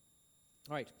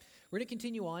All right, we're going to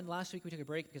continue on. Last week we took a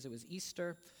break because it was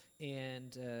Easter,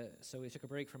 and so we took a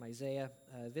break from Isaiah.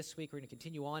 This week we're going to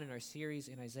continue on in our series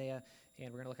in Isaiah,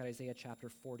 and we're going to look at Isaiah chapter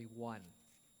 41.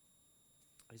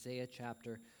 Isaiah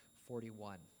chapter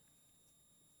 41.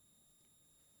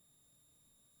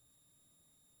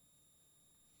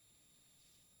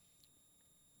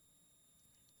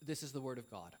 This is the word of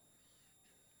God.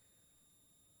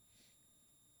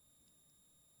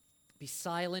 Be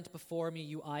silent before me,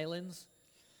 you islands.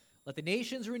 Let the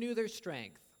nations renew their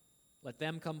strength. Let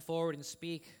them come forward and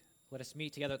speak. Let us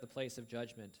meet together at the place of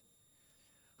judgment.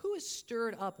 Who has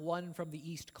stirred up one from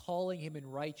the east, calling him in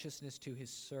righteousness to his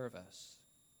service?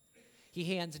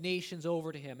 He hands nations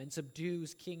over to him and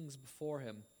subdues kings before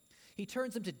him. He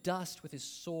turns them to dust with his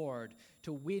sword,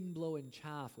 to wind-blow and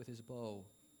chaff with his bow.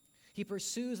 He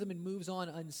pursues them and moves on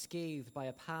unscathed by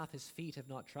a path his feet have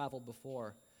not traveled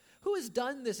before. Who has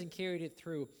done this and carried it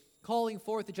through, calling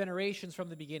forth the generations from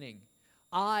the beginning?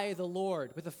 I, the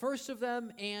Lord, with the first of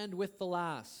them and with the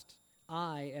last.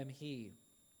 I am he.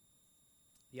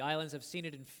 The islands have seen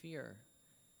it in fear.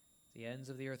 The ends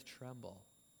of the earth tremble.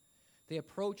 They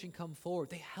approach and come forward.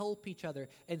 They help each other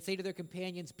and say to their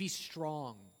companions, be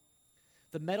strong.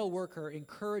 The metal worker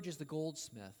encourages the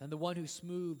goldsmith, and the one who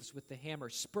smooths with the hammer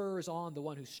spurs on the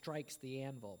one who strikes the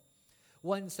anvil.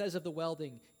 One says of the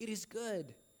welding, it is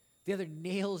good. The other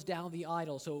nails down the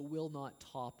idol so it will not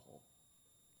topple.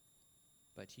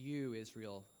 But you,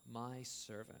 Israel, my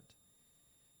servant,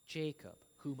 Jacob,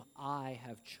 whom I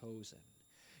have chosen,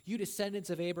 you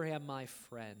descendants of Abraham, my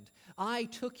friend, I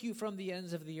took you from the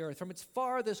ends of the earth. From its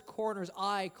farthest corners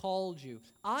I called you.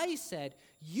 I said,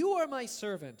 you are my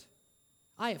servant.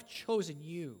 I have chosen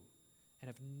you and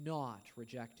have not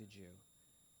rejected you.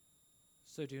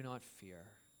 So do not fear,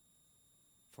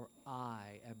 for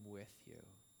I am with you.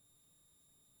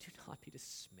 Do not be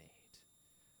dismayed,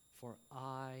 for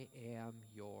I am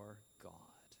your God.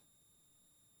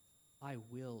 I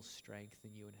will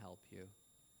strengthen you and help you.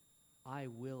 I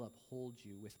will uphold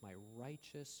you with my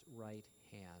righteous right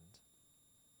hand.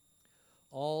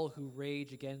 All who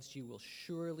rage against you will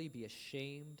surely be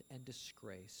ashamed and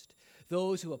disgraced.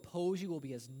 Those who oppose you will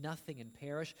be as nothing and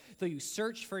perish. Though you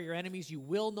search for your enemies, you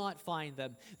will not find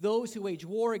them. Those who wage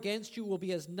war against you will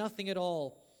be as nothing at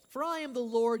all. For I am the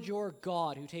Lord your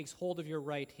God, who takes hold of your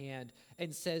right hand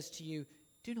and says to you,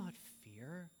 do not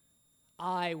fear,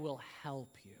 I will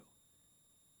help you.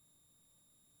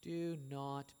 Do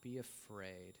not be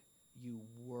afraid, you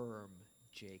worm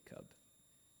Jacob.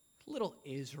 Little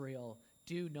Israel,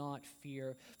 do not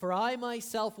fear, for I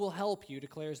myself will help you,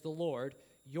 declares the Lord,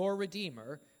 your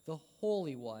Redeemer, the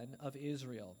Holy One of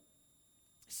Israel.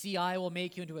 See, I will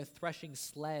make you into a threshing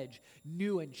sledge,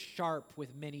 new and sharp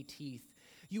with many teeth.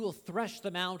 You will thresh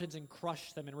the mountains and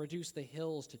crush them and reduce the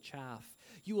hills to chaff.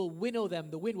 You will winnow them,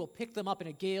 the wind will pick them up, and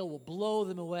a gale will blow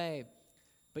them away.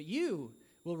 But you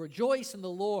will rejoice in the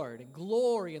Lord and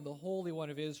glory in the Holy One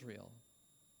of Israel.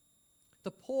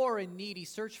 The poor and needy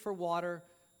search for water,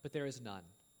 but there is none.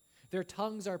 Their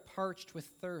tongues are parched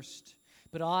with thirst.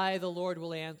 But I, the Lord,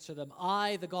 will answer them.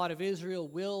 I, the God of Israel,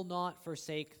 will not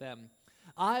forsake them.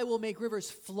 I will make rivers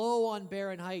flow on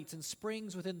barren heights and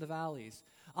springs within the valleys.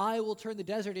 I will turn the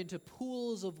desert into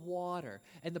pools of water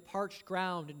and the parched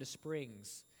ground into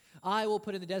springs. I will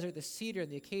put in the desert the cedar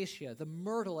and the acacia, the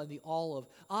myrtle and the olive.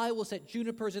 I will set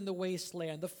junipers in the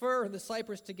wasteland, the fir and the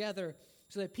cypress together,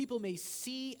 so that people may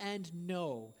see and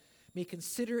know, may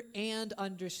consider and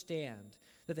understand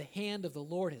that the hand of the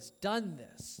Lord has done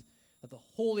this, that the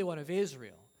Holy One of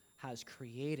Israel has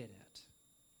created it.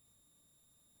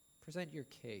 Present your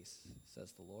case,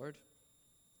 says the Lord.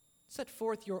 Set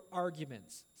forth your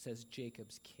arguments, says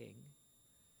Jacob's king.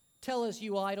 Tell us,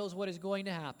 you idols, what is going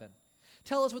to happen.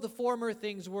 Tell us what the former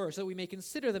things were, so that we may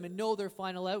consider them and know their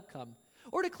final outcome.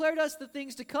 Or declare to us the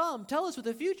things to come. Tell us what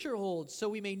the future holds, so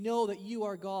we may know that you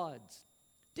are gods.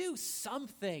 Do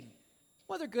something,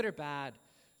 whether good or bad,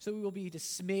 so we will be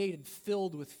dismayed and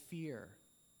filled with fear.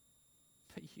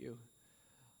 But you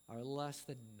are less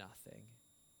than nothing,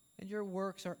 and your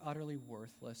works are utterly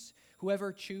worthless.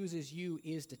 Whoever chooses you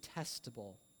is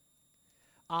detestable.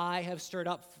 I have stirred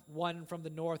up one from the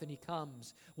north, and he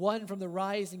comes, one from the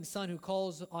rising sun who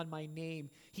calls on my name.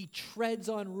 He treads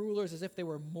on rulers as if they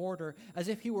were mortar, as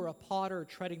if he were a potter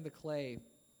treading the clay.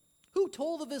 Who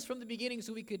told of this from the beginning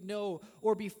so we could know,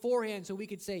 or beforehand so we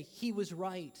could say he was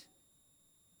right?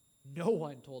 No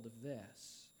one told of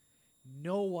this.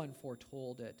 No one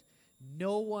foretold it.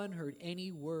 No one heard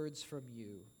any words from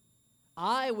you.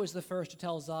 I was the first to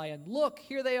tell Zion, look,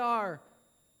 here they are.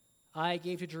 I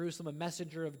gave to Jerusalem a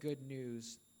messenger of good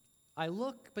news. I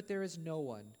look, but there is no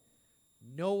one.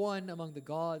 no one among the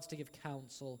gods to give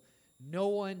counsel, no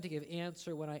one to give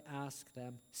answer when I ask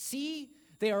them. See,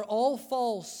 they are all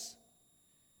false.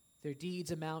 Their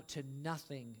deeds amount to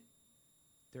nothing.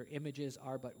 Their images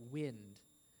are but wind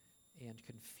and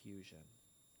confusion.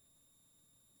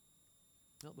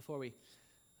 Well, before we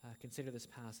consider this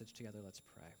passage together, let's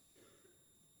pray.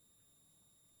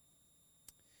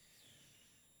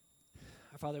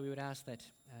 Our Father, we would ask that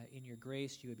in your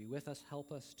grace you would be with us,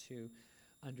 help us to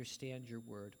understand your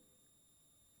word.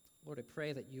 Lord, I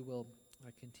pray that you will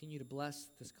continue to bless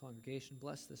this congregation,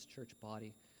 bless this church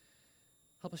body.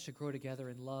 Help us to grow together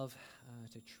in love,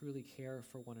 to truly care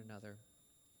for one another.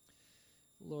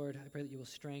 Lord, I pray that you will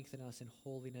strengthen us in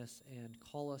holiness and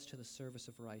call us to the service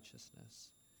of righteousness.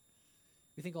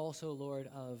 We think also, Lord,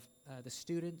 of the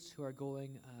students who are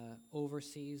going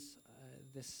overseas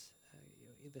this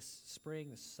spring,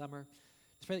 this summer.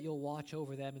 Just pray that you'll watch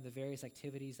over them in the various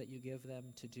activities that you give them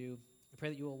to do. I pray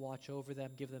that you will watch over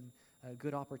them, give them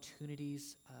good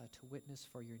opportunities to witness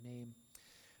for your name.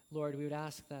 Lord, we would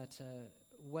ask that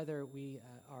whether we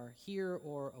are here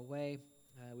or away,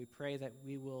 we pray that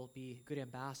we will be good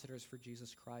ambassadors for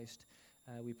Jesus Christ.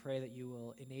 We pray that you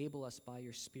will enable us by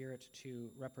your Spirit to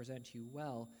represent you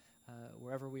well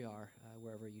wherever we are,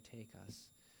 wherever you take us.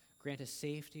 Grant us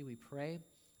safety, we pray.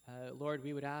 Lord,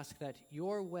 we would ask that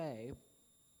your way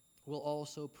will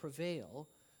also prevail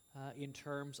in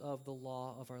terms of the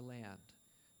law of our land.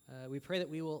 We pray that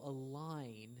we will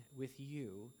align with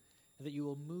you, and that you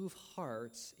will move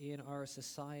hearts in our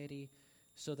society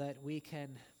so that we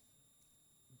can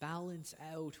balance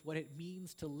out what it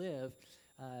means to live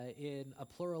in a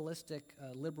pluralistic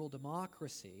liberal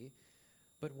democracy,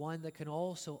 but one that can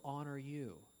also honor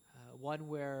you, one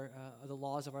where the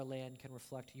laws of our land can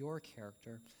reflect your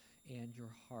character and your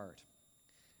heart.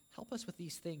 Help us with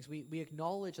these things. We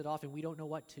acknowledge that often we don't know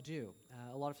what to do.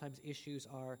 A lot of times issues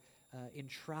are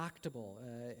intractable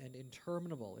and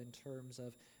interminable in terms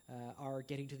of our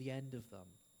getting to the end of them.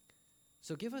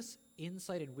 So give us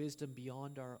insight and wisdom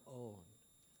beyond our own.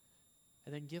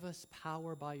 And then give us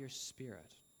power by your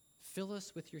Spirit. Fill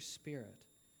us with your Spirit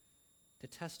to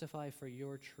testify for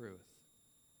your truth.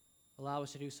 Allow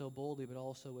us to do so boldly, but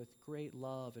also with great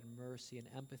love and mercy and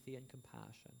empathy and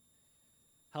compassion.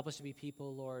 Help us to be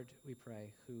people, Lord, we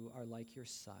pray, who are like your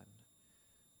Son.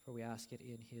 For we ask it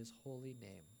in his holy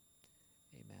name.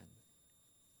 Amen.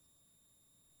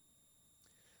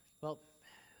 Well,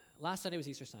 last Sunday was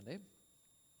Easter Sunday.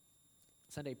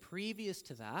 Sunday previous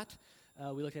to that,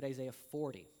 we looked at Isaiah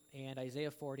 40. And Isaiah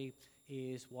 40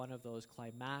 is one of those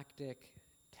climactic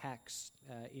texts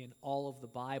in all of the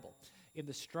Bible. In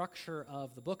the structure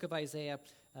of the book of Isaiah,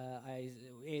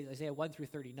 Isaiah 1 through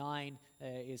 39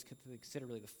 is considered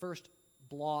really the first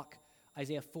block.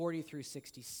 Isaiah 40 through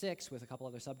 66, with a couple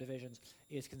other subdivisions,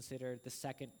 is considered the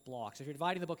second block. So if you're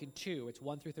dividing the book in two, it's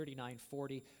 1 through 39,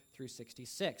 40 through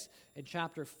 66. And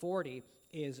chapter 40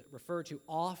 is referred to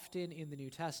often in the New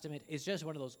Testament. It's just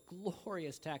one of those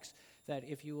glorious texts that,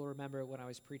 if you will remember when I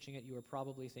was preaching it, you were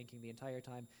probably thinking the entire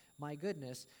time, my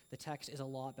goodness, the text is a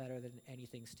lot better than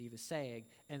anything Steve is saying.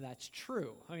 And that's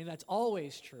true. I mean, that's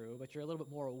always true, but you're a little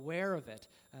bit more aware of it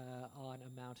on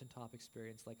a mountaintop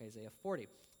experience like Isaiah 40.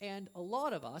 And a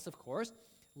lot of us, of course,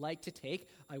 like to take,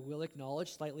 I will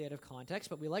acknowledge, slightly out of context,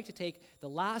 but we like to take the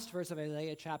last verse of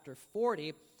Isaiah chapter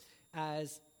 40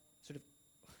 as sort of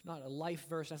not a life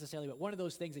verse necessarily, but one of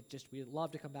those things that just we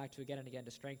love to come back to again and again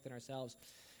to strengthen ourselves.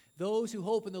 Those who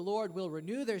hope in the Lord will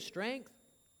renew their strength.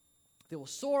 They will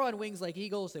soar on wings like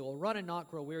eagles. They will run and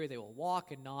not grow weary. They will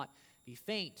walk and not be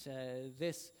faint.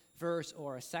 This verse,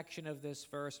 or a section of this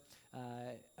verse,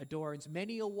 adorns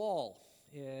many a wall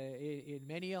in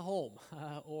many a home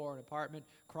or an apartment,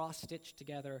 cross-stitched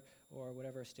together, or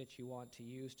whatever stitch you want to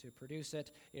use to produce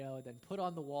it, then put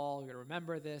on the wall. You're going to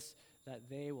remember this, that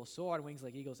they will soar on wings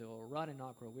like eagles. They will run and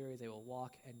not grow weary. They will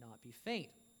walk and not be faint.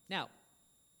 Now,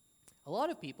 a lot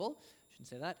of people, I shouldn't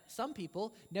say that, some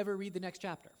people never read the next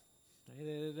chapter.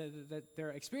 Their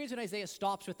experience in Isaiah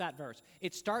stops with that verse.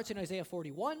 It starts in Isaiah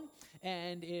 41,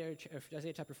 and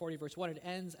Isaiah chapter 40, verse 1, it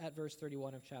ends at verse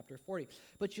 31 of chapter 40.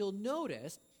 But you'll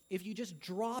notice, if you just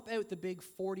drop out the big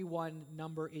 41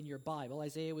 number in your Bible,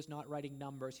 Isaiah was not writing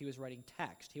numbers, he was writing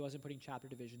text. He wasn't putting chapter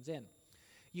divisions in.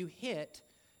 You hit,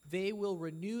 they will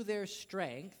renew their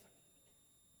strength.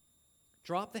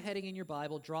 Drop the heading in your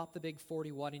Bible, drop the big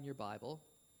 41 in your Bible.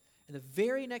 And the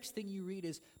very next thing you read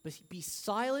is, be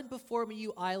silent before me,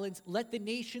 you islands. Let the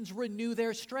nations renew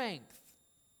their strength.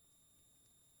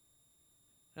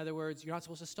 In other words, you're not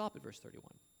supposed to stop at verse 31.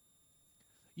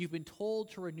 You've been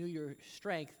told to renew your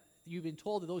strength. You've been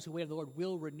told that those who wait on the Lord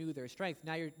will renew their strength.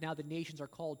 Now the nations are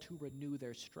called to renew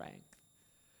their strength.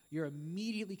 You're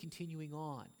immediately continuing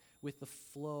on with the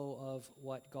flow of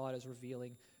what God is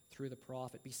revealing through the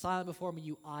prophet. Be silent before me,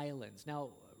 you islands. Now,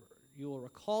 you will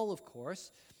recall, of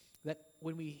course, that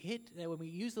when we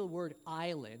use the word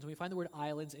islands, when we find the word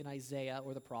islands in Isaiah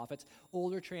or the prophets,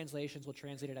 older translations will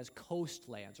translate it as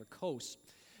coastlands or coasts.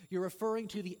 You're referring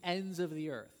to the ends of the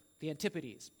earth, the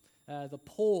antipodes, the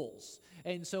poles.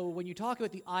 And so when you talk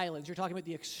about the islands, you're talking about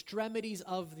the extremities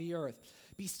of the earth.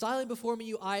 Be silent before me,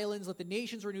 you islands. Let the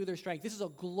nations renew their strength. This is a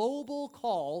global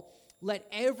call. Let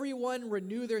everyone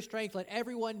renew their strength. Let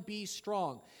everyone be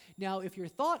strong. Now, if you're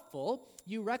thoughtful,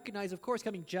 you recognize, of course,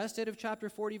 coming just out of chapter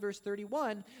 40, verse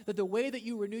 31, that the way that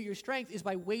you renew your strength is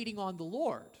by waiting on the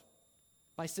Lord,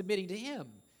 by submitting to Him.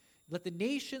 Let the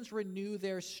nations renew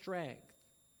their strength.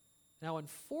 Now,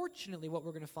 unfortunately, what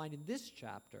we're going to find in this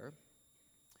chapter,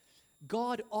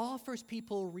 God offers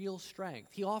people real strength.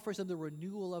 He offers them the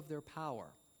renewal of their power.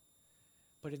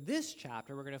 But in this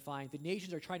chapter, we're going to find the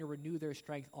nations are trying to renew their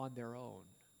strength on their own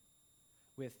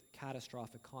with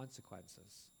catastrophic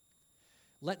consequences.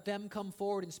 Let them come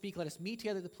forward and speak. Let us meet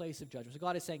together at the place of judgment. So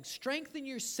God is saying, strengthen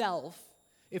yourself.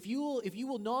 If you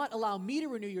will not allow me to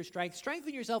renew your strength,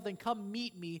 strengthen yourself, then come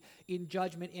meet me in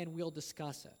judgment and we'll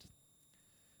discuss it.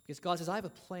 Because God says, I have a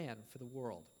plan for the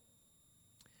world.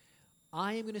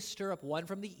 I am going to stir up one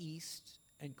from the east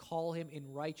and call him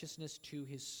in righteousness to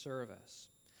his service.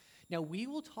 Now, we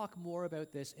will talk more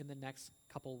about this in the next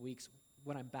couple weeks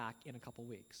when I'm back in a couple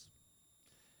weeks.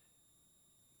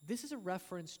 This is a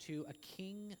reference to a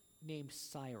king named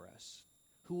Cyrus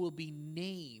who will be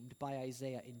named by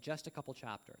Isaiah in just a couple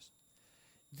chapters.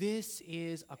 This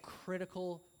is a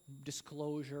critical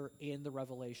disclosure in the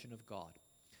revelation of God.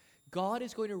 God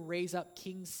is going to raise up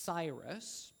King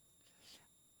Cyrus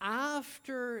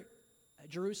after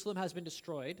Jerusalem has been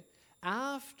destroyed,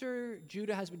 after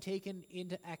Judah has been taken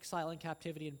into exile and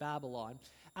captivity in Babylon.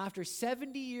 After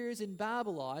 70 years in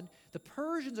Babylon, the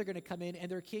Persians are going to come in and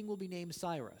their king will be named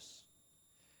Cyrus.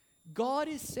 God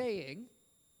is saying,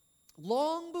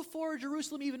 long before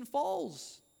Jerusalem even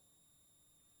falls,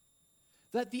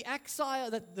 that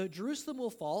the Jerusalem will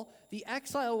fall, the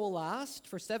exile will last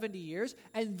for 70 years,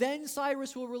 and then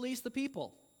Cyrus will release the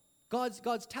people. God's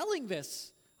telling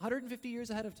this 150 years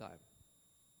ahead of time.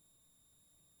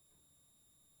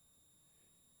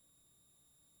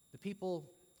 The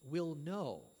people will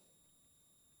know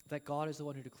that God is the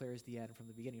one who declares the end from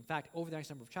the beginning. In fact, over the next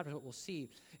number of chapters, what we'll see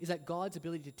is that God's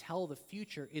ability to tell the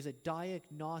future is a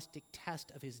diagnostic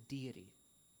test of his deity.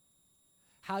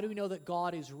 How do we know that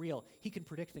God is real? He can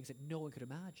predict things that no one could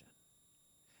imagine.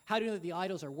 How do we know that the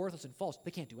idols are worthless and false?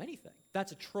 They can't do anything.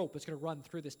 That's a trope that's going to run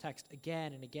through this text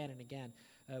again and again and again,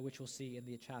 which we'll see in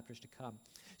the chapters to come.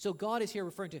 So God is here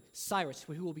referring to Cyrus,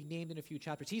 who will be named in a few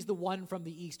chapters. He's the one from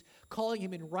the east, calling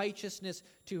him in righteousness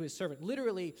to his servant.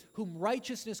 Literally, whom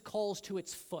righteousness calls to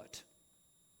its foot.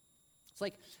 It's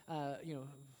like,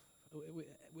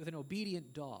 with an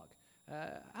obedient dog.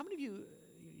 How many of you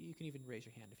can even raise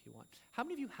your hand if you want. How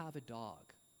many of you have a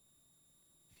dog?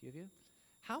 A few of you?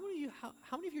 How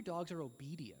many of your dogs are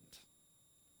obedient?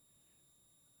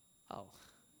 Oh,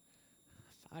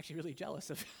 I'm actually really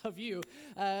jealous of you.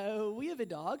 We have a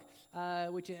dog,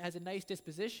 which has a nice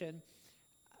disposition.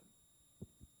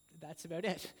 That's about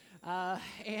it.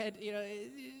 And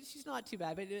she's not too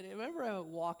bad. But whenever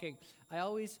I'm walking, I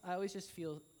always just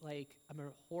feel like I'm a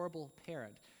horrible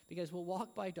parent because we'll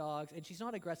walk by dogs, and she's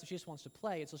not aggressive. She just wants to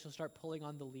play, and so she'll start pulling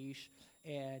on the leash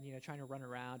and trying to run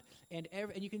around. And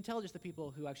you can tell just the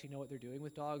people who actually know what they're doing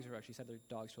with dogs, or actually set their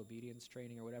dogs to obedience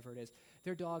training or whatever it is.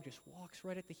 Their dog just walks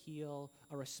right at the heel,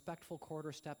 a respectful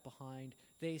quarter step behind.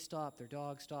 They stop. Their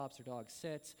dog stops. Their dog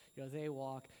sits. They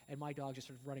walk, and my dog just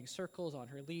sort of running circles on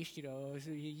her leash,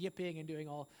 yipping and doing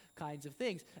all kinds of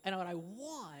things. And what I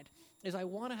want is I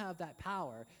want to have that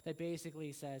power that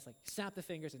basically says, like, snap the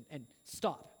fingers and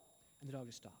stop, and the dog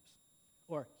just stops.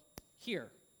 Or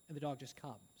here, and the dog just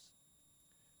comes.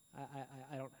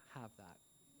 I don't have that.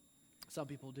 Some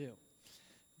people do.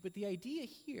 But the idea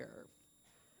here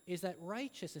is that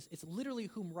righteousness, it's literally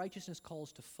whom righteousness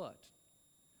calls to foot.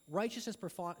 Righteousness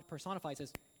personifies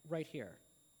as right here.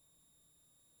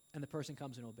 And the person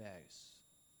comes and obeys.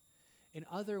 In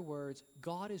other words,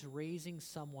 God is raising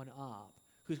someone up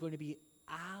who's going to be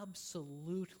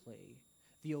absolutely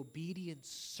the obedient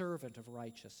servant of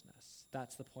righteousness.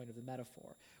 That's the point of the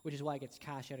metaphor, which is why it gets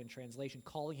cashed out in translation,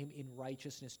 calling him in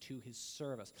righteousness to his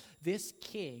service. This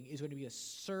king is going to be a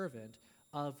servant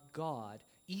of God,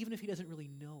 even if he doesn't really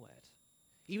know it.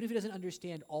 Even if he doesn't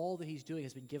understand all that he's doing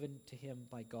has been given to him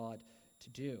by God to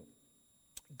do.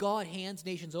 God hands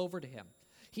nations over to him.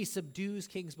 He subdues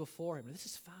kings before him. And this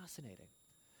is fascinating.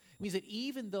 It means that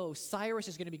even though Cyrus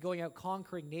is going to be going out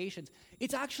conquering nations,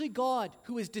 it's actually God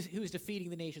who is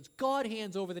defeating the nations. God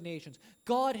hands over the nations.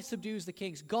 God subdues the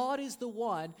kings. God is the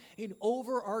one in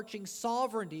overarching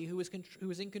sovereignty who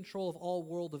is in control of all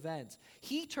world events.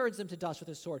 He turns them to dust with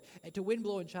his sword, and to wind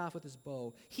blow and chaff with his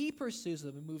bow. He pursues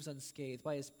them and moves unscathed.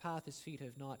 By his path his feet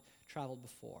have not traveled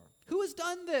before. Who has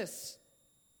done this?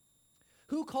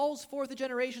 Who calls forth the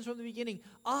generations from the beginning?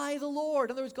 I, the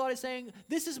Lord. In other words, God is saying,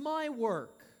 this is my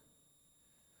work.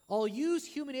 I'll use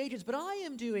human agents, but I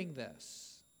am doing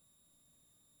this.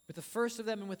 With the first of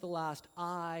them and with the last,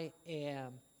 I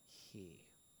am he.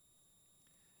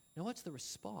 Now what's the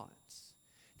response?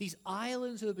 These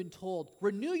islands who have been told,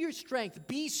 renew your strength,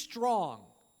 be strong,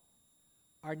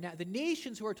 are now, the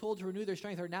nations who are told to renew their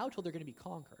strength are now told they're going to be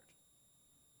conquered.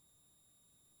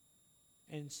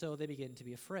 And so they begin to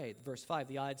be afraid. Verse 5,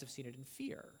 the eyes have seen it in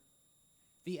fear.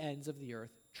 The ends of the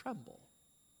earth tremble.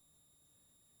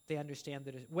 They understand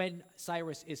that when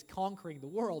Cyrus is conquering the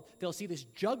world, they'll see this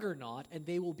juggernaut and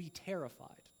they will be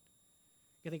terrified.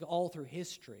 You think all through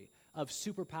history of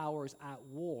superpowers at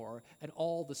war and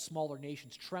all the smaller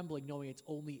nations trembling, knowing it's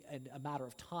only a matter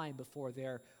of time before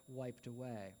they're wiped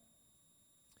away.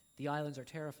 The islands are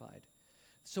terrified.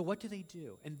 So what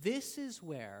do? And this is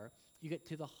where you get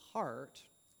to the heart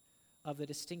of the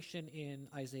distinction in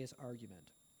Isaiah's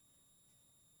argument.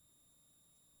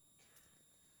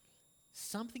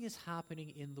 Something is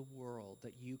happening in the world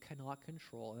that you cannot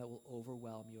control and that will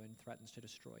overwhelm you and threatens to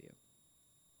destroy you.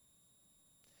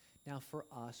 Now for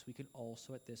us, we can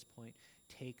also at this point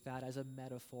take that as a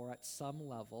metaphor at some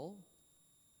level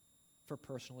for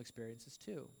personal experiences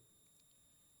too.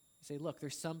 You say, look,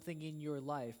 there's something in your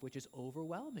life which is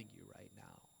overwhelming you right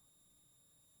now.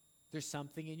 There's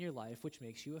something in your life which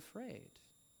makes you afraid.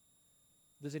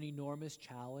 There's an enormous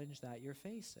challenge that you're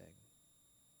facing.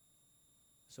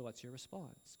 So what's your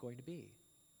response going to be?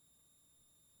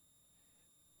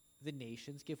 The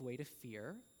nations give way to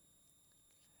fear,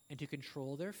 and to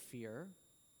control their fear,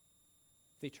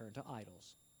 they turn to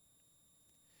idols.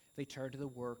 They turn to the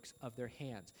works of their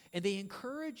hands, and they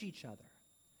encourage each other.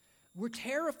 We're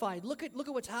terrified. Look at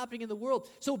what's happening in the world.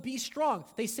 So be strong.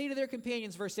 They say to their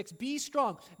companions, verse 6, be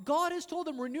strong. God has told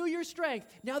them, renew your strength.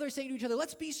 Now they're saying to each other,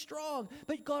 let's be strong.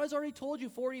 But God has already told you,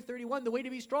 40:31, the way to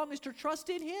be strong is to trust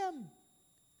in him.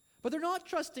 But they're not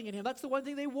trusting in him. That's the one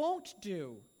thing they won't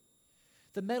do.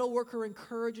 The metal worker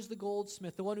encourages the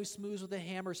goldsmith. The one who smooths with the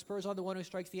hammer spurs on the one who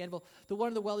strikes the anvil. The one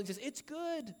in the welding says, it's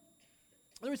good.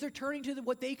 In other words, they're turning to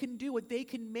what they can do, what they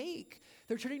can make.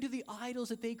 They're turning to the idols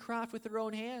that they craft with their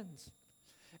own hands.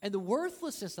 And the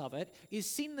worthlessness of it is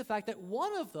seen in the fact that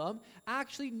one of them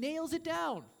actually nails it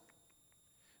down.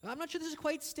 I'm not sure this is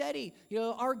quite steady.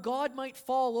 Our God might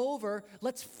fall over.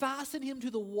 Let's fasten him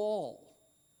to the wall.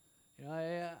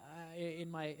 In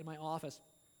my office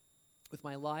with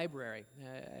my library,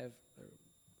 I have a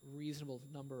reasonable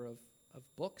number of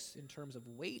books in terms of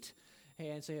weight.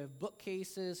 And so I have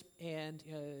bookcases, and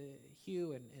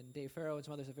Hugh and Dave Farrow and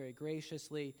some others have very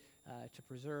graciously, to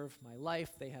preserve my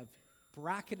life, they have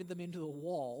bracketed them into the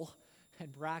wall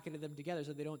and bracketed them together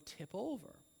so they don't tip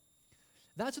over.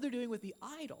 That's what they're doing with the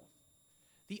idol.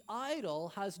 The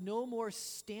idol has no more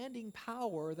standing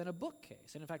power than a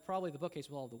bookcase. And in fact, probably the bookcase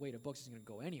with all the weight of books isn't going to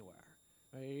go anywhere.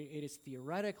 Right? It is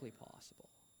theoretically possible.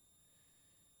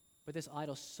 But this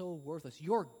idol's so worthless.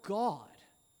 Your God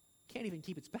can't even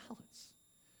keep its balance.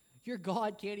 Your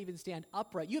God can't even stand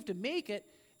upright. You have to make it,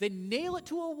 then nail it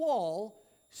to a wall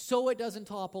so it doesn't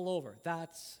topple over.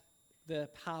 That's the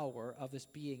power of this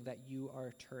being that you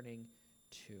are turning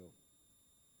to.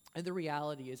 And the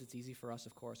reality is, it's easy for us,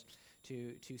 of course,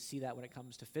 to see that when it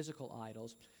comes to physical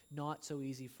idols. Not so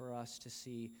easy for us to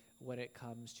see when it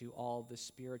comes to all the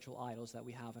spiritual idols that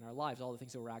we have in our lives, all the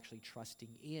things that we're actually trusting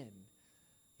in.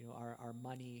 Our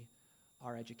money,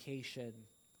 our education,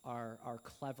 our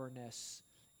cleverness.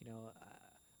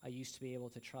 I used to be able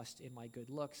to trust in my good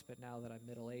looks, but now that I'm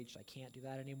middle-aged, I can't do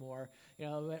that anymore.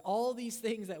 All these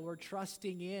things that we're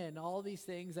trusting in, all these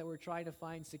things that we're trying to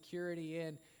find security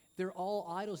in, they're all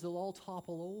idols. They'll all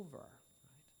topple over. Right?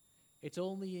 It's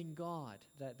only in God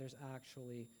that there's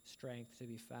actually strength to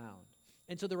be found.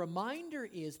 And so the reminder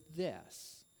is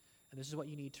this, and this is what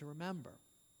you need to remember.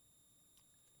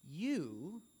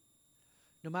 You,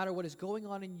 no matter what is going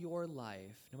on in your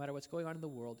life, no matter what's going on in the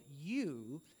world,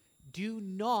 you do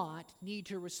not need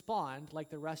to respond like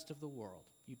the rest of the world.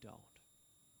 You don't.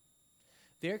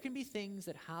 There can be things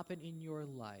that happen in your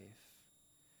life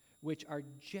which are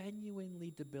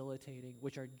genuinely debilitating,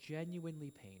 which are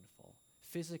genuinely painful,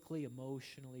 physically,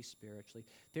 emotionally, spiritually.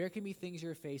 There can be things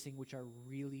you're facing which are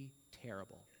really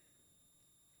terrible.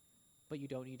 But you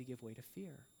don't need to give way to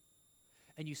fear.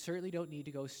 And you certainly don't need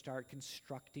to go start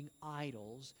constructing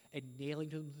idols and nailing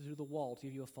them to the wall to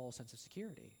give you a false sense of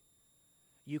security.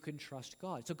 You can trust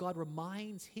God. So God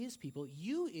reminds his people,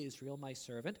 you, Israel, my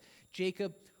servant,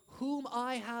 Jacob, whom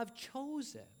I have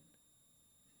chosen. In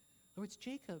other words,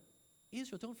 Jacob,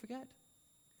 Israel, don't forget,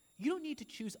 you don't need to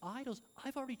choose idols.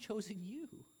 I've already chosen you.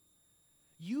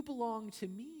 You belong to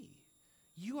me.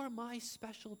 You are my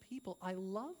special people. I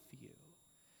love you.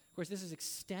 Of course, this is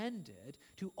extended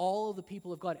to all of the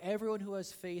people of God, everyone who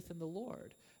has faith in the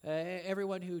Lord,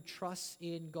 everyone who trusts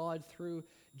in God through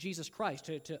Jesus Christ,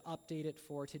 to update it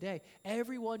for today.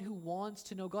 Everyone who wants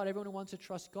to know God, everyone who wants to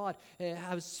trust God,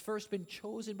 has first been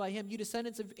chosen by him. You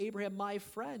descendants of Abraham, my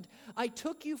friend, I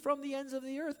took you from the ends of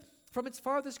the earth. From its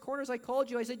farthest corners I called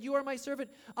you. I said, you are my servant.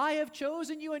 I have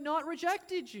chosen you and not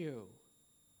rejected you.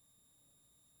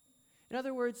 In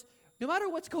other words, no matter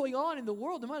what's going on in the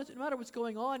world, no matter what's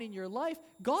going on in your life,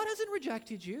 God hasn't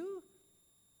rejected you.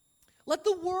 Let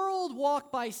the world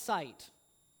walk by sight.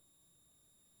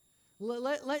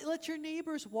 Let your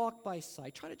neighbors walk by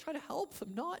sight. Try to help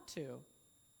them not to.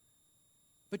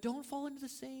 But don't fall into the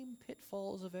same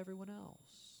pitfalls of everyone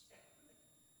else.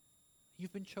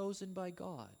 You've been chosen by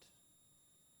God.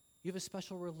 You have a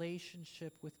special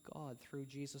relationship with God through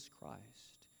Jesus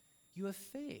Christ. You have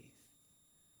faith.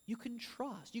 You can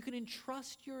trust. You can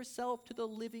entrust yourself to the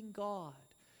living God.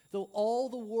 Though all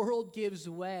the world gives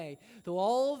way, though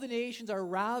all the nations are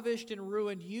ravished and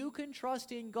ruined, you can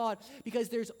trust in God because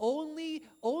there's only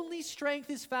strength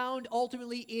is found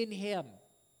ultimately in him.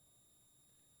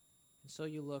 And so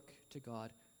you look to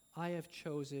God. I have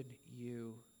chosen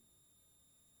you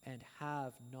and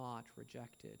have not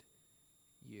rejected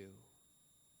you.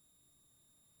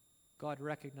 God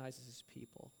recognizes his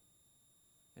people,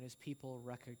 and his people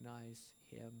recognize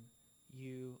him.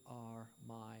 You are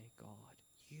my God.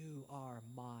 You are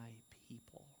my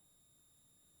people.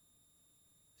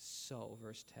 So,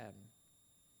 verse 10,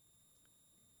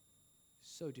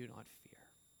 so do not fear.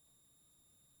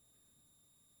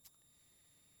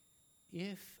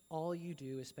 If all you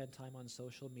do is spend time on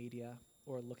social media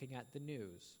or looking at the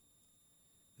news,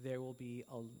 there will be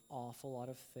an awful lot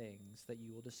of things that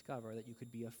you will discover that you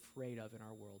could be afraid of in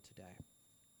our world today.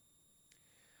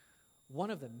 One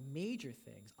of the major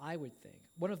things, I would think,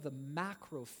 one of the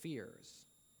macro fears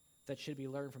that should be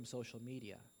learned from social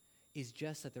media is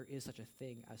just that there is such a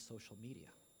thing as social media.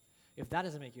 If that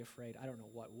doesn't make you afraid, I don't know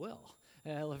what will.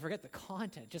 Forget the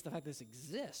content. Just the fact this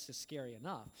exists is scary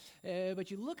enough. But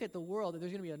you look at the world, and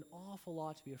there's going to be an awful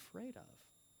lot to be afraid of.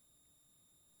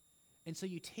 And so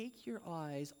you take your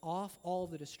eyes off all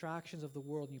the distractions of the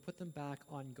world and you put them back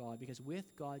on God, because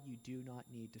with God you do not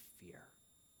need to fear.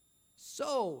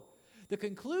 So, the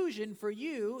conclusion for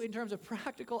you in terms of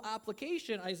practical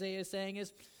application, Isaiah is saying,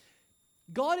 is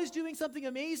God is doing something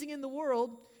amazing in the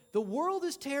world. The world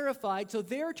is terrified, so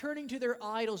they're turning to their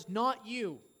idols, not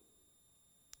you.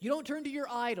 You don't turn to your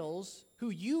idols, who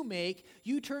you make.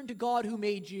 You turn to God who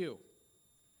made you.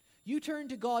 You turn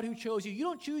to God who chose you. You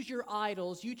don't choose your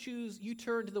idols. You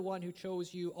turn to the one who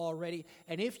chose you already.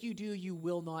 And if you do, you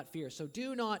will not fear. So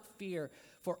do not fear,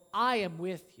 for I am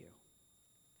with you.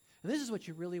 And this is what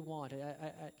you really want.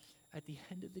 At the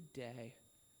end of the day,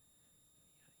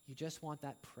 you just want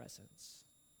that presence.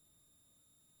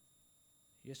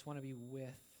 You just want to be with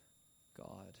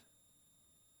God.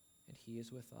 And he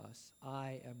is with us.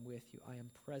 I am with you. I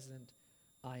am present.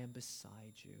 I am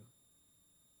beside you.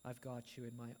 I've got you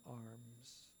in my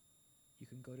arms. You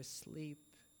can go to sleep.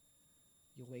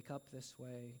 You'll wake up this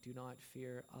way. Do not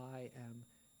fear. I am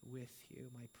with you.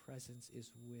 My presence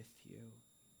is with you.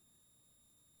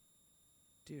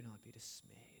 Do not be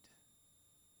dismayed,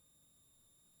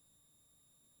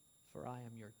 for I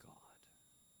am your God.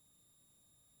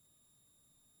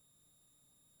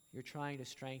 You're trying to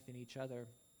strengthen each other.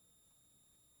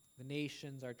 The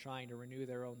nations are trying to renew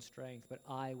their own strength, but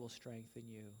I will strengthen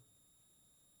you.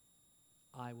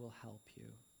 I will help you.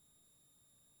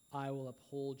 I will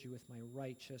uphold you with my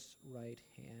righteous right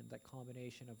hand, that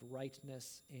combination of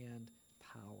rightness and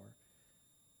power.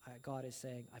 God is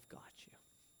saying, I've got you.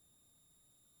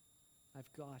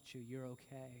 I've got you. You're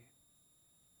okay.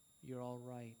 You're all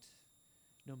right.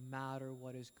 No matter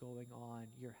what is going on,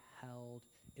 you're held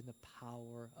in the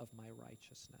power of my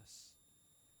righteousness.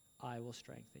 I will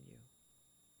strengthen you.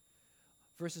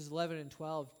 Verses 11 and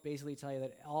 12 basically tell you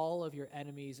that all of your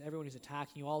enemies, everyone who's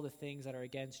attacking you, all the things that are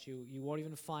against you, you won't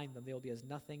even find them. They will be as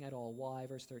nothing at all. Why?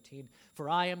 Verse 13, for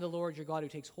I am the Lord your God who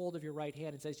takes hold of your right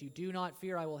hand and says to you, do not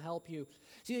fear, I will help you.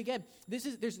 See, again,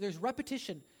 there's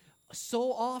repetition.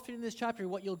 So often in this chapter,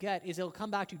 what you'll get is it'll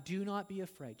come back to do not be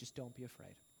afraid. Just don't be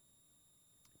afraid.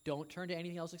 Don't turn to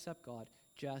anything else except God.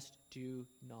 Just do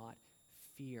not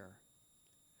fear.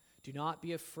 Do not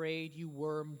be afraid, you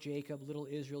worm Jacob, little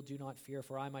Israel, do not fear,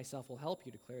 for I myself will help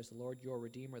you, declares the Lord, your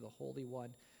Redeemer, the Holy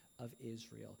One of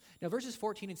Israel. Now, verses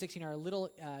 14 and 16 are a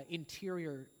little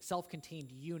interior,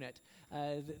 self-contained unit.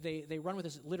 They run with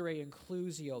this literary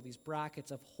inclusio, these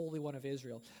brackets of Holy One of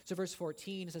Israel. So verse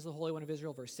 14 says the Holy One of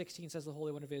Israel, verse 16 says the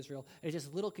Holy One of Israel, and it's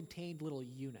just a little contained little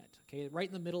unit, okay, right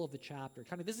in the middle of the chapter.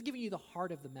 This is giving you the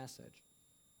heart of the message.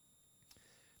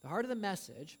 The heart of the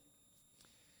message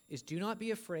is do not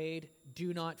be afraid,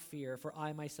 do not fear, for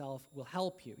I myself will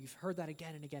help you. You've heard that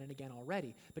again and again and again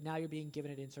already, but now you're being given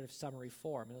it in sort of summary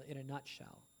form, in a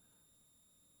nutshell.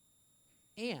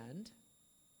 And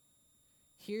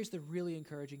here's the really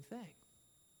encouraging thing.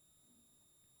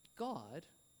 God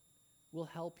will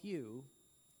help you,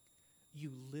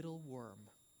 you little worm.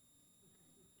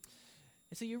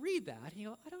 And so you read that, and you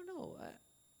go, I don't know, I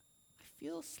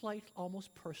feel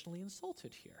almost personally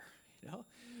insulted here.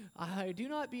 Do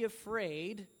not be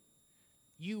afraid,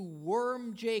 you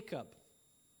worm Jacob.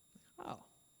 Oh,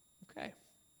 okay.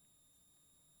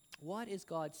 What is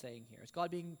God saying here? Is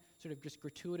God being sort of just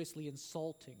gratuitously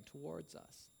insulting towards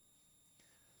us?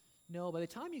 No, by the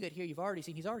time you get here, you've already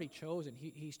seen he's already chosen.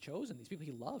 He's chosen these people.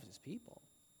 He loves his people.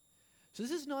 So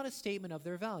this is not a statement of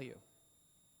their value.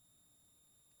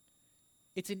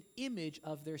 It's an image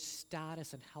of their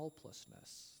status and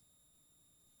helplessness.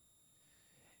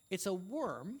 It's a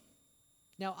worm.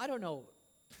 Now, I don't know.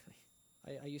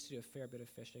 I used to do a fair bit of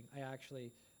fishing. I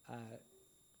actually,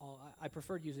 I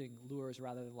preferred using lures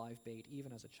rather than live bait,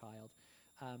 even as a child.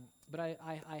 But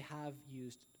I have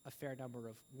used a fair number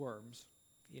of worms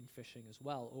in fishing as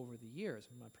well over the years.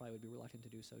 I probably would be reluctant to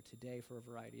do so today for a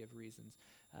variety of reasons.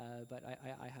 But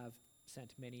I have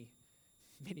sent many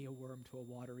a worm to a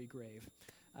watery grave.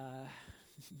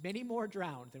 Many more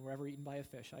drowned than were ever eaten by a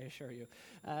fish, I assure you.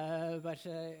 But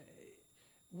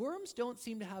worms don't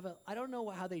seem to have I don't know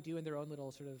how they do in their own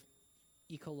little sort of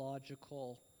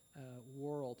ecological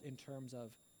world in terms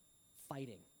of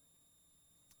fighting.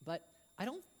 But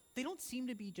they don't seem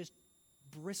to be just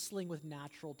bristling with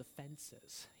natural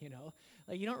defenses,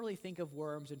 Like you don't really think of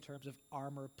worms in terms of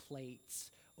armor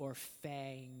plates or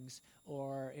fangs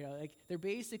or, like they're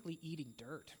basically eating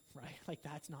dirt, right? Like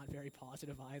that's not very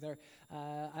positive either.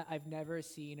 I've never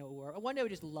seen a worm. One day I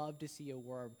would just love to see a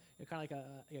worm, kind of like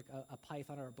a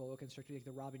python or a boa constrictor. Like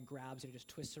the robin grabs it and just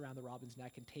twists around the robin's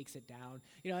neck and takes it down.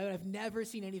 I've never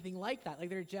seen anything like that. Like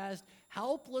they're just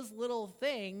helpless little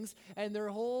things, and their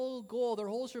whole goal, their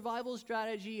whole survival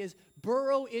strategy is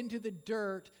burrow into the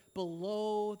dirt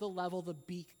below the level the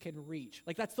beak can reach.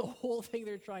 Like that's the whole thing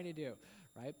they're trying to do,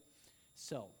 right?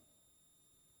 So,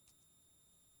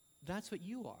 that's what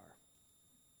you are.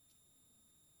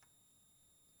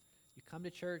 You come to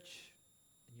church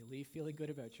and you leave feeling good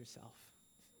about yourself.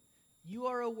 You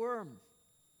are a worm.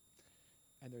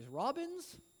 And there's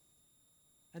robins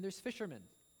and there's fishermen,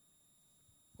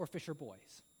 or fisher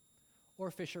boys, or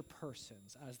fisher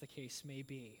persons, as the case may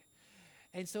be.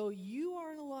 And so you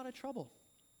are in a lot of trouble.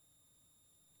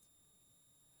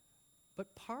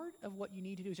 But part of what you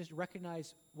need to do is just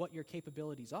recognize what your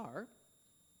capabilities are,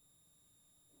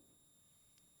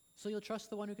 so you'll trust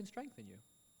the one who can strengthen you.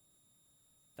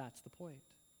 That's the point.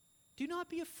 Do not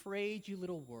be afraid, you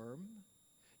little worm.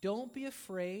 Don't be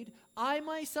afraid. I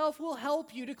myself will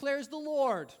help you, declares the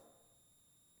Lord.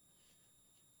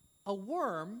 A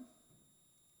worm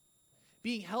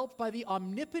being helped by the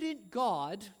omnipotent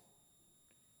God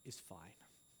is fine.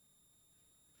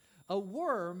 A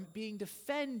worm being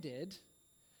defended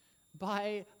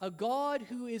by a God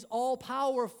who is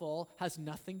all-powerful has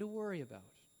nothing to worry about.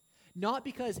 Not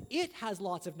because it has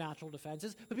lots of natural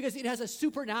defenses, but because it has a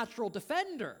supernatural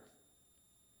defender.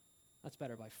 That's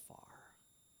better by far.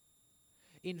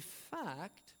 In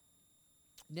fact,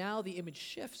 now the image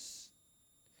shifts.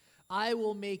 I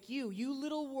will make you, you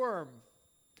little worm,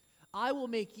 I will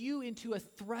make you into a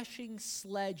threshing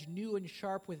sledge, new and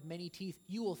sharp with many teeth.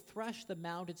 You will thresh the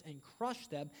mountains and crush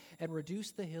them and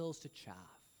reduce the hills to chaff.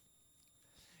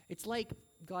 It's like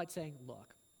God saying,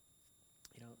 look,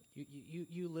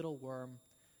 you little worm,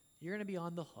 you're going to be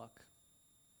on the hook.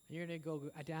 And you're going to go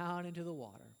down into the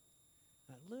water.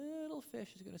 That little fish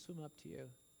is going to swim up to you.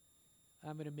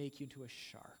 I'm going to make you into a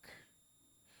shark.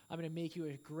 I'm going to make you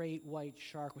a great white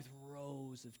shark with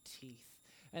rows of teeth.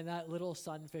 And that little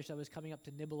sunfish that was coming up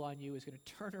to nibble on you is going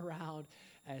to turn around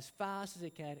as fast as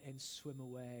it can and swim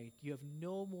away. You have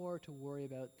no more to worry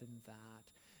about than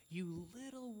that. You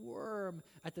little worm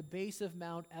at the base of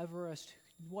Mount Everest,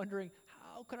 wondering,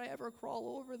 how could I ever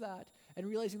crawl over that? And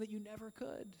realizing that you never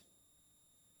could.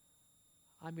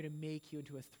 I'm going to make you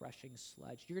into a threshing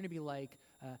sledge. You're going to be like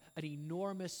an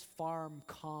enormous farm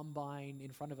combine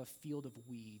in front of a field of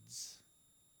weeds.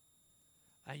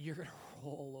 And you're going to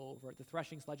roll over it. The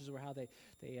threshing sledges were how they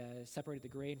separated the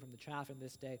grain from the chaff in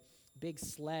this day. Big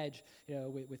sledge,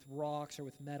 with rocks or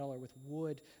with metal or with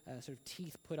wood, sort of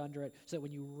teeth put under it, so that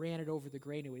when you ran it over the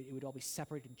grain, it would all be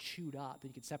separated and chewed up, and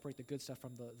you could separate the good stuff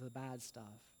from the bad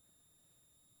stuff.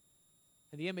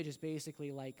 And the image is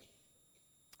basically like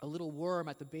a little worm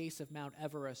at the base of Mount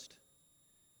Everest.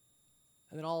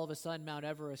 And then all of a sudden, Mount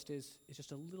Everest is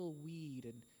just a little weed,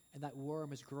 and that worm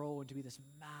has grown to be this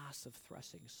massive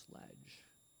threshing sledge.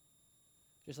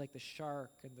 Just like the shark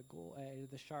and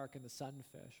the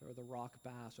sunfish, or the rock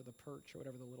bass, or the perch, or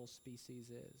whatever the little species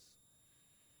is.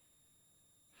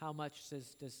 How much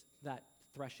does that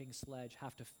threshing sledge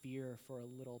have to fear for a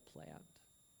little plant?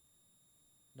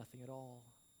 Nothing at all.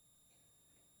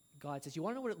 God says, you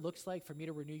want to know what it looks like for me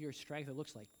to renew your strength? It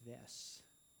looks like this.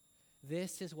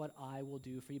 This is what I will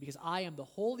do for you, because I am the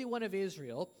Holy One of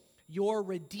Israel, your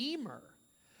Redeemer.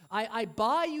 I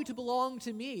buy you to belong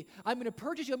to me. I'm going to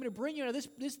purchase you. I'm going to bring you. Now,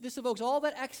 this evokes all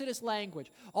that Exodus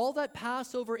language, all that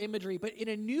Passover imagery, but in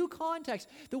a new context.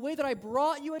 The way that I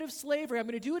brought you out of slavery, I'm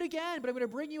going to do it again, but I'm going to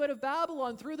bring you out of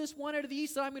Babylon through this one out of the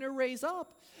east that I'm going to raise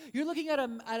up. You're looking at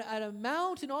a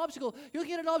mountain obstacle. You're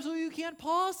looking at an obstacle you can't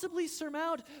possibly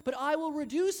surmount, but I will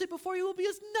reduce it before you. It will be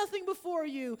as nothing before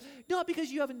you. Not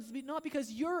because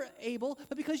you're able,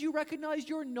 but because you recognize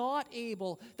you're not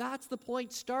able. That's the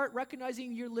point. Start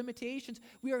recognizing your limitations.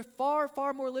 We are far,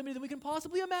 far more limited than we can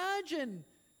possibly imagine.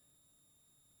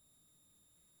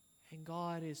 And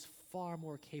God is far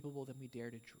more capable than we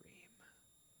dare to dream.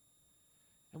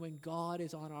 And when God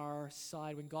is on our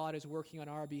side, when God is working on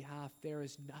our behalf, there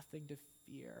is nothing to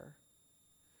fear.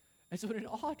 And so in an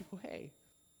odd way,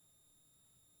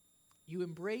 you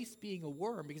embrace being a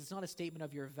worm because it's not a statement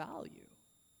of your value,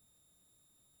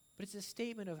 but it's a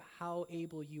statement of how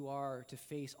able you are to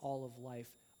face all of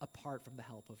life apart from the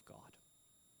help of God.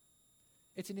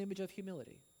 It's an image of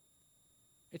humility.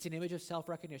 It's an image of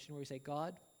self-recognition where we say,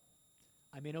 God,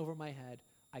 I'm in over my head.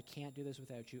 I can't do this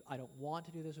without you. I don't want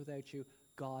to do this without you.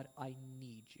 God, I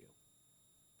need you.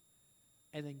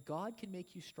 And then God can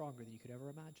make you stronger than you could ever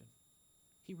imagine.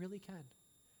 He really can.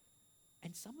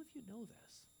 And some of you know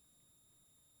this.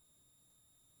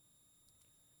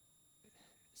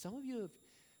 Some of you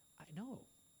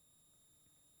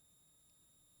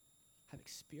have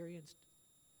experienced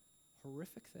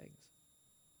horrific things.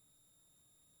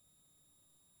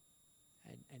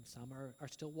 And some are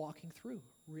still walking through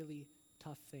really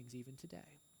tough things even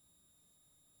today.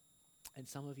 And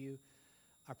some of you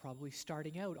are probably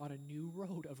starting out on a new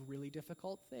road of really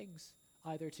difficult things,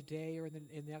 either today or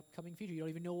in the upcoming future. You don't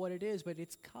even know what it is, but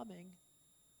it's coming.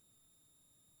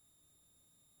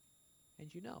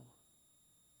 And you know.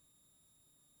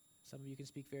 Some of you can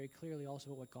speak very clearly also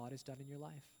about what God has done in your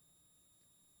life.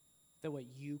 That what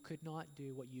you could not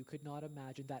do, what you could not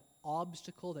imagine, that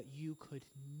obstacle that you could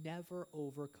never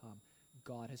overcome,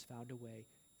 God has found a way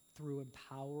through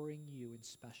empowering you in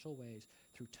special ways,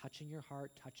 through touching your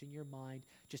heart, touching your mind,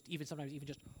 sometimes even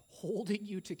just holding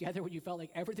you together when you felt like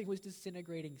everything was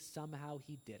disintegrating. Somehow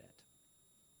he did it.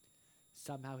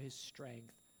 Somehow his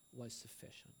strength was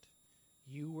sufficient.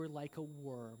 You were like a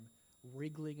worm,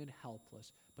 wriggling and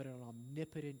helpless, but an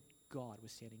omnipotent God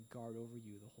was standing guard over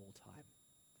you the whole time.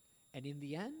 And in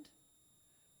the end,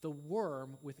 the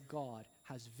worm with God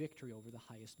has victory over the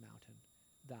highest mountain.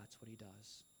 That's what he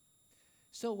does.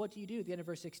 So what do you do at the end of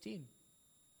verse 16?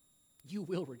 You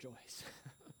will rejoice.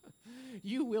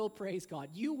 You will praise God.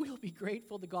 You will be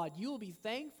grateful to God. You will be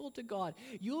thankful to God.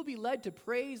 You will be led to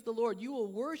praise the Lord. You will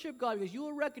worship God because you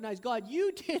will recognize, God,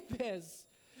 you did this.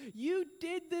 You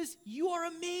did this. You are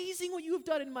amazing what you have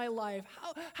done in my life.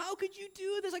 How could you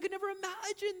do this? I could never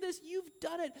imagine this. You've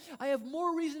done it. I have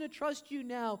more reason to trust you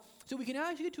now. So we can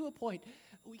actually get to a point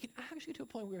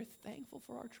where we are thankful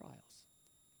for our trials.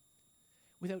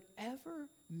 Without ever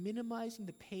minimizing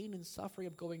the pain and suffering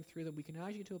of going through them, we can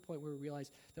actually get to a point where we realize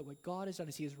that what God has done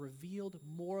is he has revealed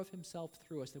more of himself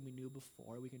through us than we knew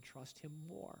before. We can trust him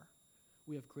more.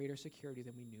 We have greater security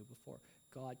than we knew before.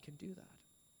 God can do that.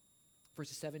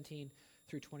 Verses 17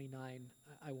 through 29,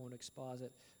 I won't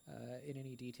exposit in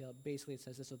any detail. Basically, it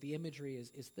says this. So the imagery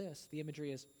is this. The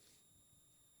imagery is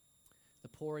the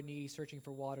poor and needy searching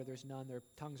for water. There's none. Their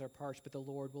tongues are parched, but the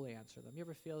Lord will answer them. You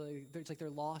ever feel it's like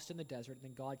they're lost in the desert, and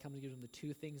then God comes and gives them the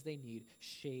two things they need,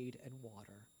 shade and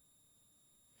water.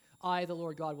 I, the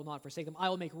Lord God, will not forsake them. I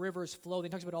will make rivers flow. Then he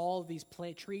talks about all of these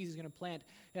trees he's going to plant.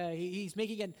 He's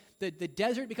making again, the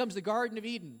desert becomes the Garden of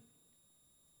Eden.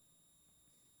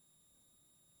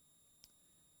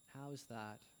 how's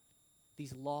that?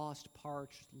 These lost,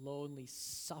 parched, lonely,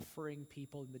 suffering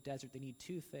people in the desert, they need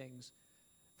two things.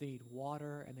 They need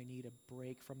water and they need a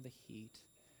break from the heat.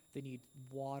 They need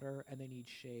water and they need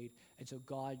shade. And so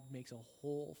God makes a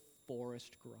whole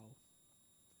forest grow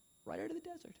right out of the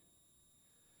desert.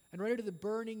 And right out of the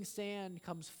burning sand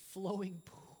comes flowing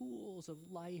pools of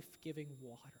life-giving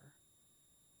water.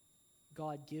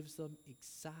 God gives them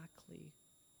exactly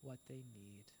what they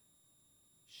need: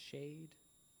 shade,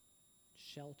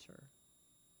 shelter,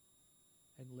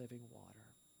 and living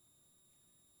water.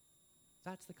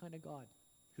 That's the kind of God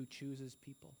who chooses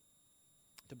people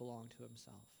to belong to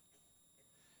himself.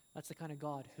 That's the kind of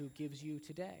God who gives you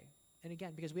today. And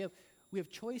again, because we have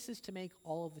choices to make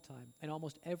all of the time, and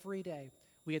almost every day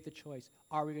we get the choice: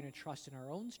 are we going to trust in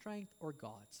our own strength or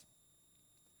God's?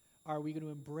 Are we going to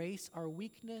embrace our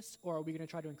weakness, or are we going to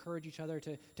try to encourage each other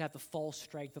to have the false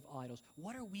strength of idols?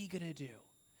 What are we going to do?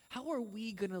 How are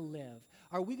we going to live?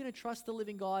 Are we going to trust the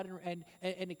living God and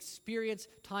experience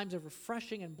times of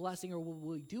refreshing and blessing, or will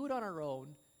we do it on our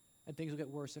own and things will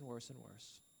get worse and worse and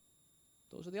worse?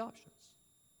 Those are the options.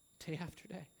 Day after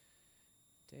day.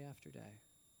 Day after day.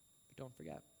 But don't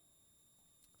forget,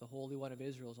 the Holy One of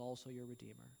Israel is also your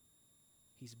Redeemer.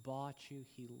 He's bought you.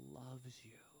 He loves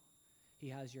you. He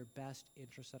has your best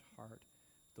interests at heart.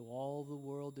 Though all the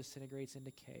world disintegrates into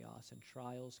chaos and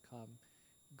trials come,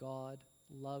 God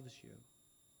loves you.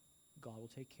 God will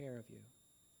take care of you.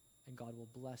 And God will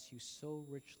bless you so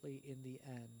richly in the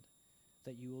end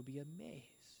that you will be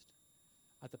amazed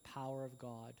at the power of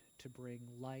God to bring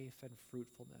life and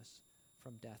fruitfulness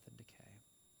from death and decay.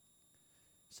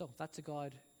 So that's a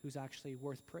God who's actually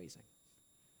worth praising,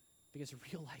 because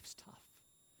real life's tough.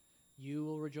 You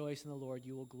will rejoice in the Lord.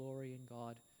 You will glory in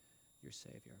God, your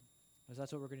Savior. Because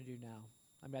that's what we're going to do now.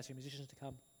 I'm asking musicians to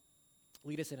come,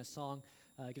 lead us in a song,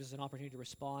 gives us an opportunity to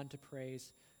respond to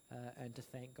praise and to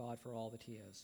thank God for all that he is.